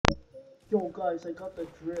Yo guys, I got the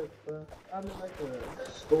drip, bro. I'm in like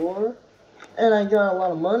a store, and I got a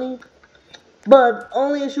lot of money. But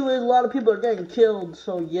only issue is a lot of people are getting killed,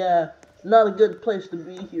 so yeah, not a good place to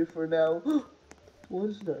be here for now. What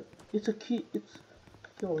is that? It's a key. It's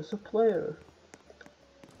a player.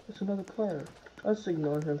 It's another player. Let's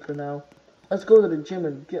ignore him for now. Let's go to the gym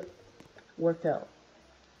and work out.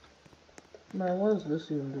 Man, what does this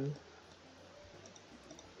even do?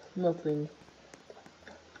 Nothing.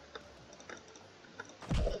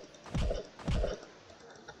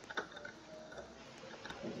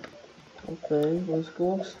 Okay, let's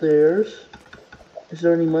go upstairs. Is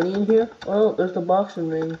there any money in here? Oh, there's the boxing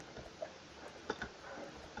ring.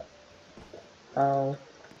 Ow.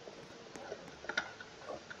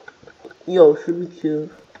 Yo, should we kill?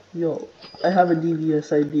 Yo, I have a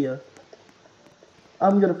devious idea.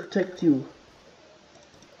 I'm gonna protect you.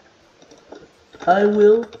 I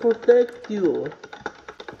will protect you.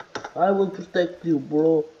 I will protect you,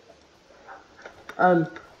 bro. I'm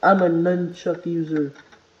a nunchuck user.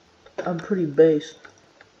 I'm pretty based.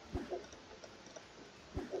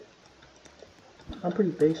 I'm a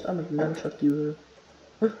nunchuck user.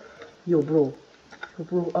 Yo, bro. Yo,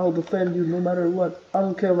 bro, I'll defend you no matter what. I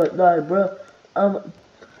don't care if I die, bro. I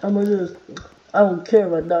don't care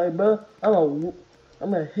if I die, bro. I'm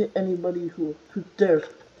gonna hit anybody who dares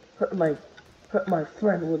hurt my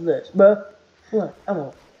friend with this, bro. What?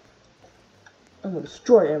 I'm gonna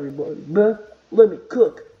destroy everybody, bro. Let me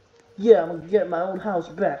cook. Yeah, I'm gonna get my own house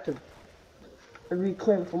back and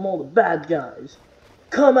reclaim from all the bad guys.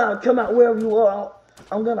 Come out wherever you are.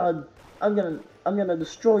 I'm gonna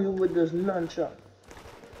destroy you with this nunchuck.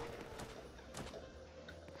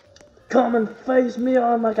 Come and face me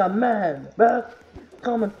on like a man, bruh.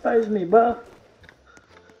 Come and face me, bruh.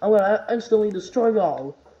 I'm gonna instantly destroy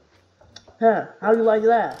y'all. Huh? How you like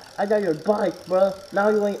that? I got your bike, bruh. Now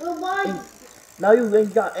you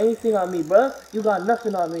ain't got anything on me, bruh. You got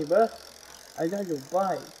nothing on me, bruh. I got your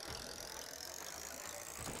bike.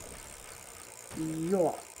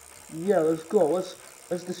 Yo, yeah, let's go. Let's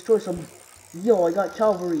destroy some. Yo, I got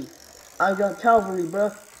cavalry.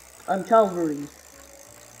 Bruh. I'm cavalry.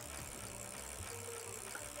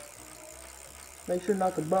 Make sure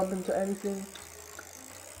not to bump into anything.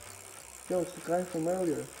 Yo, it's the guy from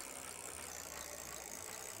earlier.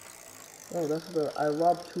 Oh, I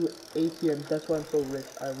robbed 2 ATMs. That's why I'm so rich.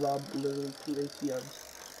 I robbed literally 2 ATMs.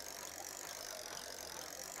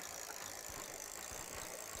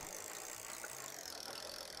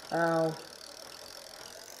 Ow.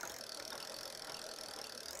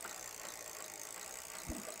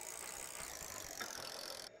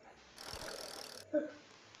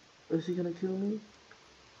 Is he gonna kill me?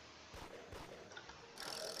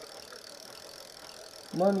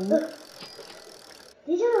 Money.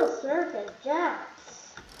 These are the circus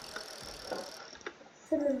jacks.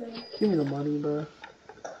 Give me the money, bro.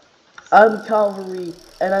 I'm cavalry,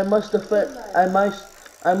 and I must defend. I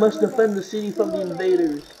must defend the city from the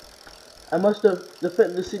invaders. I must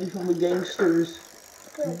defend the city from the gangsters.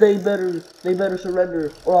 They better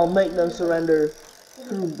surrender, or I'll make them surrender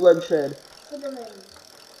through bloodshed.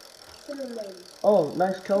 Oh,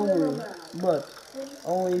 nice cavalry, but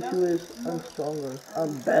only issue is I'm stronger.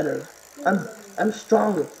 I'm better. I'm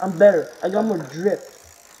stronger. I'm better. I got more drip.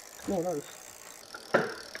 No, that was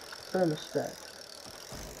thermostat.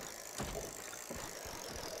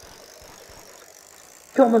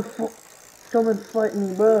 Come and fight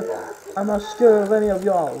me, bro. I'm not scared of any of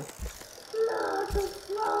y'all.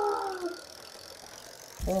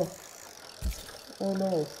 Oh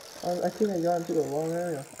no. I think I got into the wrong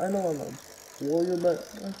area. I know I'm a warrior, but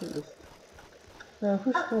I think this. Man,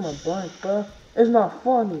 who stole my bike, bro? It's not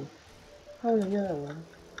funny. How did I get that one?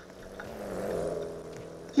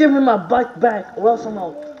 Give me my bike back, or else I'm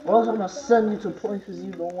gonna send you to places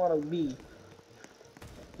you don't wanna be.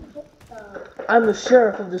 I'm the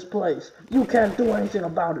sheriff of this place. You can't do anything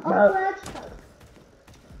about it, bro.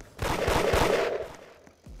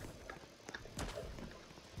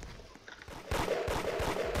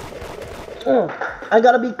 I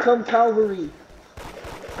gotta become cavalry.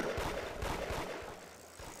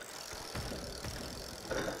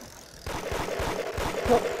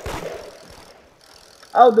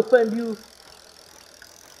 I'll defend you.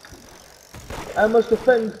 I must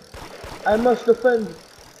defend. I must defend.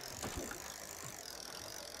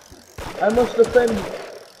 I must defend.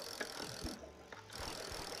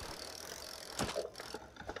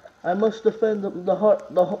 I must defend my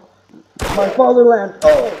fatherland.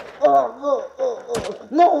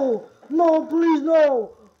 No, no, please,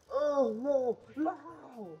 no. Oh, no, no.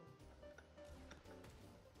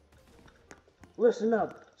 Listen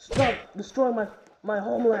up. Stop destroying my my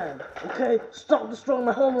homeland. Okay? Stop destroying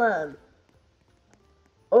my homeland.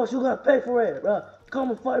 Or else you gotta pay for it, bruh.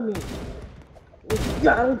 Come and fight me.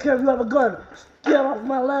 Yeah, I don't care if you have a gun. Get off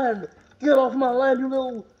my land. Get off my land, you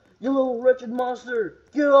little wretched monster.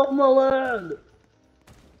 Get off my land.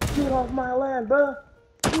 Get off my land, bruh.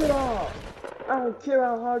 Get off. I don't care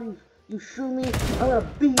how hard you shoot me. I'm gonna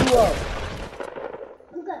beat you up.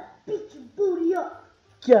 I'm gonna beat your booty up.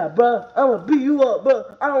 Yeah, bruh. I'm gonna beat you up,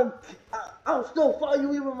 bruh. I'll still fight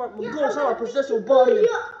you even if my ghost out possess your body.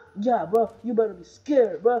 Yeah, bruh. You better be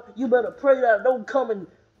scared, bruh. You better pray that I don't come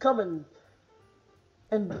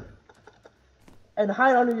and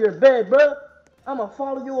hide under your bed, bruh. I'ma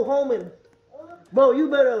follow you home and, bro, you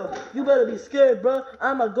better be scared, bruh.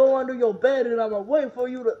 I'ma go under your bed and I'ma wait for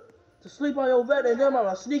you to sleep on your bed, and then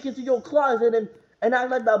I'ma sneak into your closet and act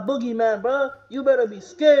like that boogeyman, bruh. You better be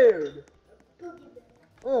scared.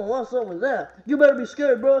 Oh, what's up with that? You better be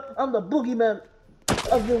scared, bruh. I'm the boogeyman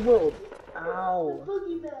of your world. Ow.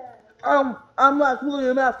 I'm like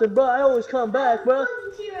William Afton, bruh. I always come back, bruh.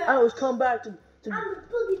 I always come back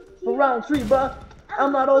for round 3, bruh.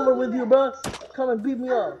 I'm not over with you, bruh. Come and beat me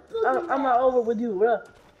up. I'm not over with you, bruh.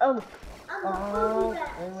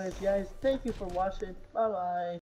 Anyways, guys, thank you for watching. Bye-bye.